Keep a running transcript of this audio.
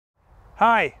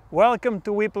Hi, welcome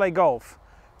to We Play Golf.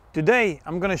 Today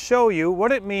I'm going to show you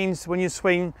what it means when you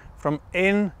swing from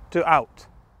in to out.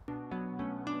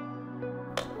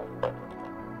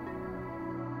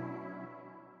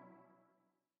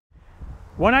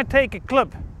 When I take a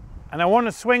club and I want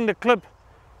to swing the club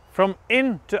from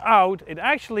in to out, it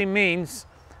actually means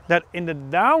that in the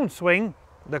downswing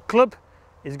the club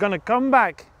is going to come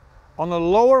back on a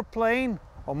lower plane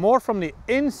or more from the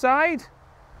inside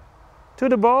to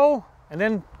the ball and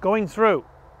then going through.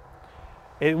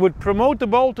 It would promote the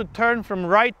ball to turn from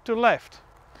right to left.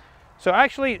 So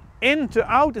actually in to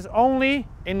out is only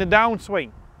in the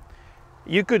downswing.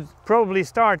 You could probably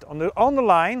start on the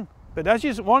line, but as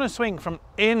you want to swing from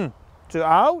in to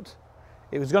out,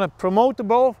 it was going to promote the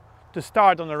ball to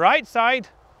start on the right side,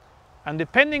 and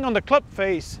depending on the club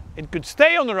face, it could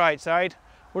stay on the right side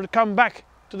or come back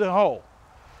to the hole.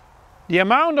 The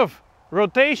amount of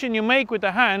rotation you make with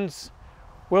the hands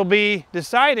will be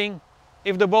deciding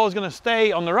if the ball is going to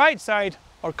stay on the right side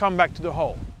or come back to the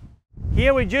hole.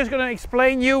 Here we're just going to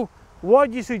explain you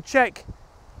what you should check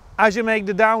as you make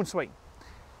the downswing.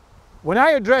 When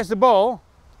I address the ball,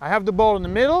 I have the ball in the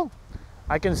middle.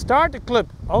 I can start the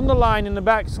clip on the line in the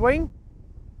backswing.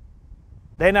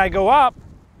 Then I go up,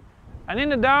 and in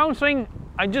the downswing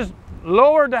I just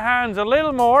lower the hands a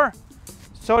little more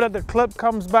so that the clip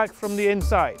comes back from the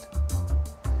inside.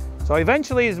 So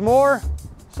eventually it's more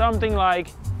something like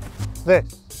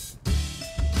this.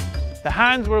 The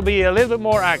hands will be a little bit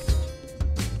more active.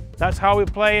 That's how we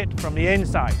play it from the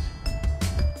inside.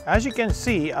 As you can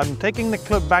see, I'm taking the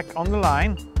club back on the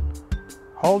line,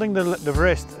 holding the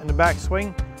wrist in the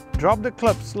backswing, drop the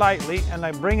club slightly, and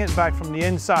I bring it back from the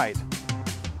inside.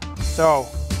 So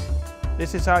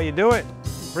this is how you do it.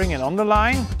 Bring it on the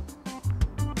line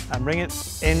and bring it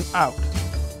in out.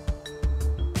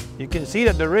 You can see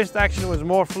that the wrist action was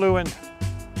more fluent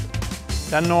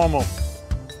than normal.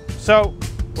 So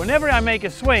whenever I make a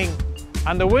swing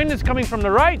and the wind is coming from the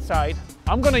right side,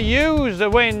 I'm going to use the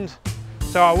wind.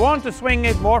 So I want to swing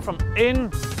it more from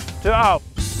in to out.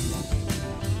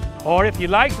 Or if you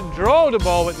like to draw the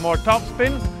ball with more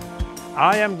topspin,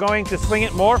 I am going to swing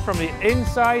it more from the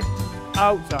inside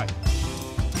outside.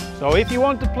 So if you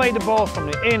want to play the ball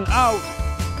from the in out,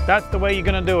 that's the way you're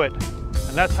going to do it.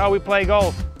 And that's how we play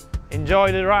golf.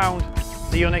 Enjoy the round.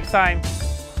 See you next time.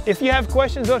 If you have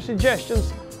questions or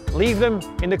suggestions, leave them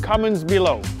in the comments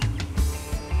below.